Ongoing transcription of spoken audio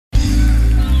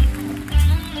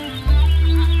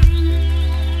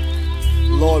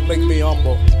make me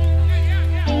humble.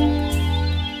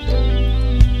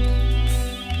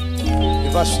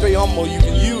 If I stay humble, you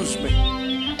can use me.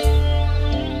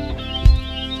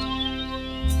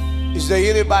 Is there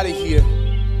anybody here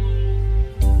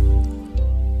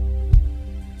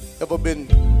ever been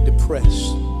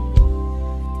depressed?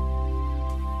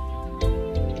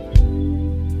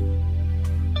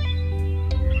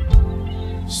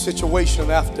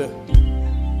 Situation after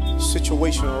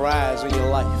situation arise in your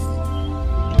life.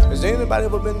 Has there anybody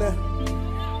ever been there?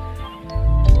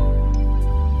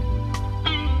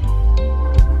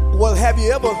 Well, have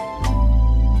you ever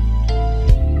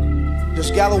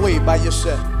just got away by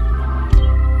yourself?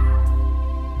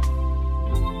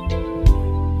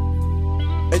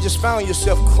 And just found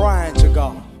yourself crying to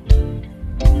God?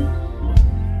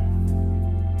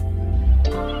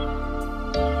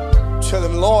 Tell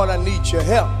him, Lord, I need your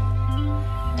help.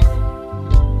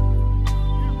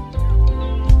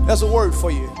 That's a word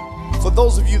for you. For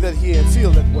those of you that hear and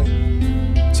feel that way,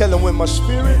 tell him, when my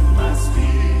spirit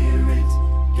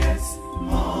gets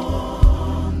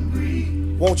hungry,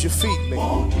 won't you feed me?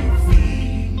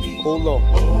 Oh Lord,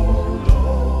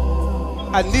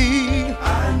 I need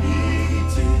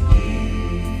to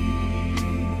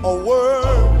hear a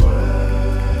word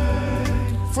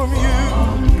from you.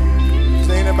 Does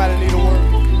anybody need a word?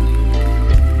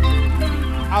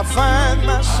 I find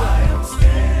myself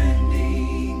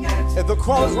standing at the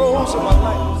crossroads of my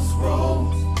life.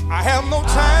 I have no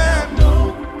time,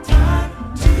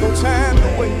 no time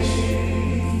to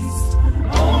waste.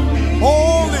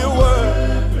 Only a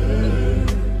word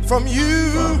from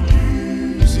you.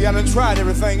 See, I done tried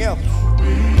everything else.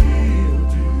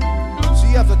 So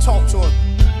you have to talk to him.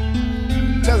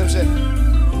 Tell him, say,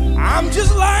 I'm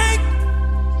just like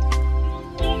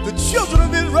the children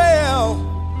of Israel,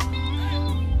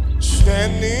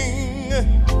 standing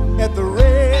at the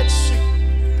Red Sea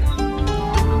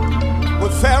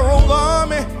with Pharaoh's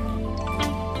army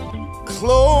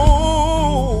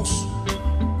close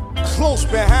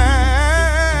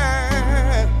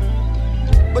behind.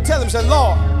 But tell him, say,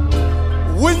 Lord,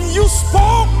 when you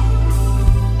spoke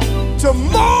to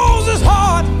Moses'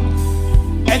 heart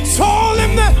and told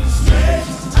him to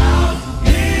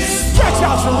stretch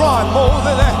out your rod,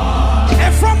 Moses,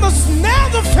 and from the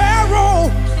snares of Pharaoh,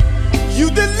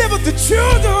 you delivered the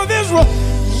children of Israel.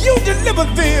 You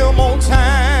delivered them on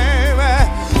time.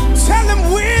 Tell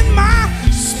him, when my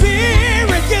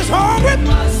spirit gets hungry,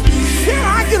 can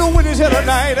I get a witness here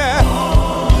tonight?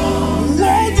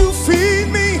 Won't you feed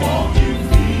me?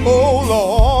 Oh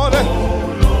Lord,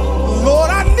 Lord,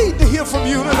 I need to hear from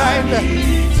you tonight.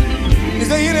 Is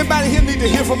there anybody here need to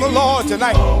hear from the Lord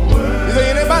tonight? Is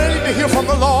there anybody need to hear from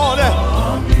the Lord?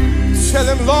 Tell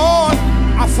him, Lord,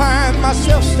 I find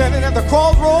myself standing at the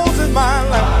crossroads in my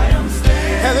life.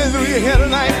 Hallelujah, here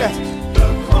tonight.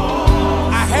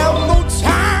 I have no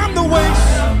time to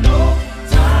waste.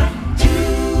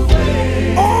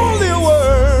 Only a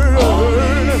word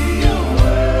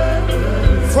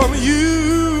from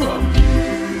you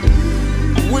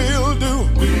will do.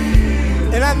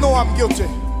 And I know I'm guilty.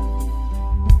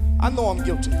 I know I'm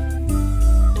guilty.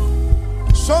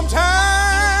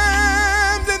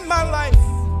 Sometimes in my life,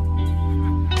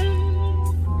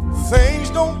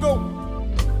 things don't go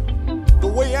the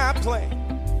way I plan,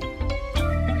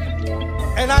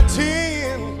 and I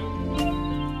tend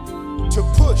to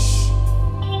push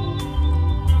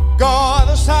God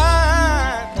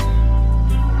aside.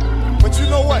 But you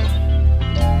know what?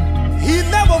 He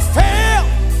never failed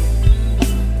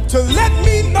to let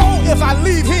me know if I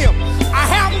leave him, I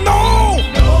have no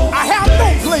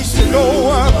place to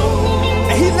go.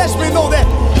 And he lets me know that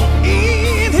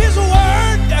in his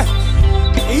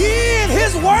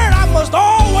word, I must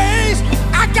always,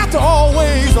 I got to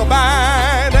always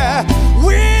abide.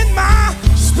 When my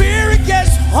spirit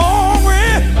gets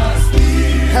hungry,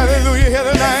 hallelujah, here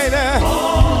tonight,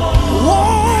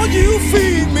 won't you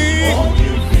feed me?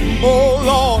 Oh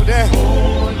Lord,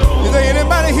 is there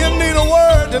anybody here need a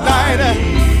word tonight?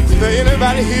 Is there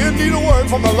anybody here need a word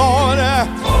from the Lord? I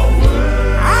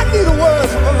need a word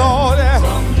from the Lord.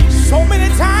 So many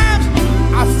times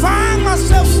I find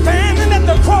myself standing at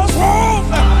the crossroads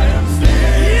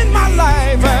in my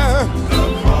life.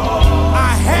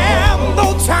 I have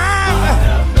no time.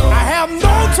 I have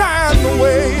no time to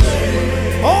waste.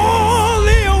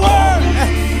 Only a word.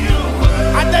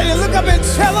 I dare you look up and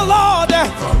tell the Lord,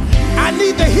 I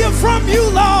need to hear from you,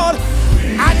 Lord.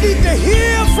 I need to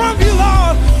hear from you,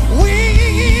 Lord.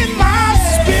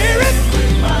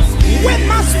 When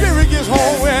my spirit gets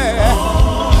hungry,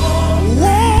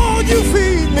 won't you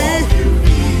feed me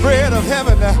bread of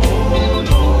heaven?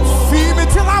 Feed me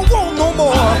till I want no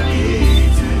more.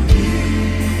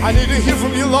 I need to hear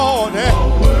from you, Lord.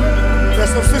 There's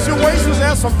some situations,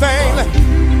 there's some things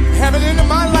happening in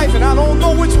my life, and I don't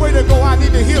know which way to go. I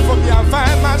need to hear from you. I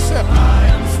find myself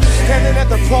standing at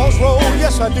the crossroad.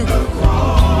 Yes, I do.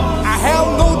 I have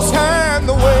no time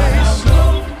to waste.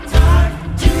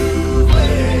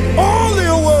 Only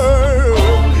a word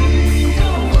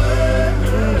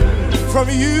from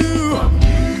you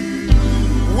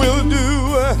will do.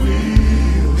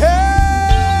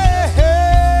 Hey,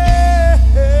 hey,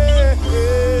 hey,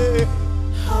 hey.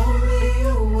 Only a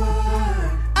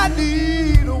word. I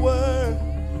need a word.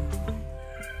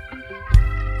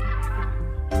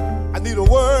 I need a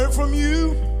word from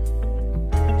you,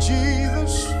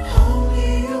 Jesus.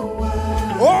 Only a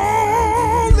word.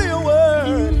 Only a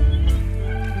word.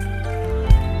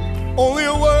 Only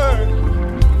a word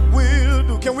will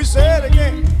do. Can we say it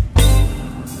again?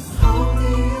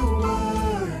 Only a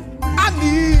word. I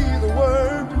need a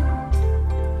word.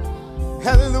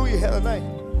 Hallelujah, hallelujah.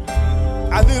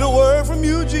 I need a word from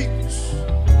you, Jesus.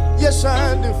 Yes,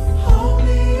 I do.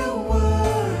 Only a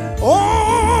word.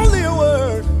 Only a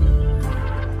word.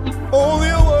 Only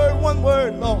a word, one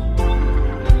word, Lord.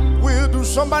 Will do.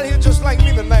 Somebody here just like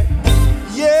me tonight.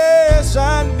 Yes,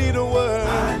 I need a word.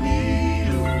 I need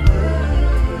a word.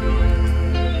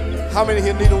 How many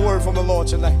here need a word from the Lord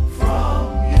tonight?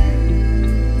 From you.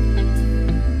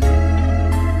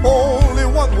 Only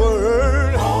one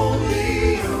word.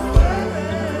 Only a word.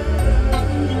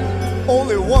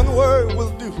 Only one word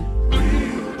will do.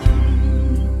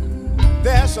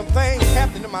 There's some things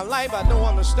happening in my life I don't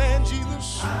understand,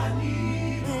 Jesus. I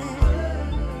need a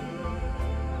word.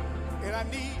 And I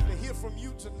need to hear from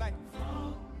you tonight.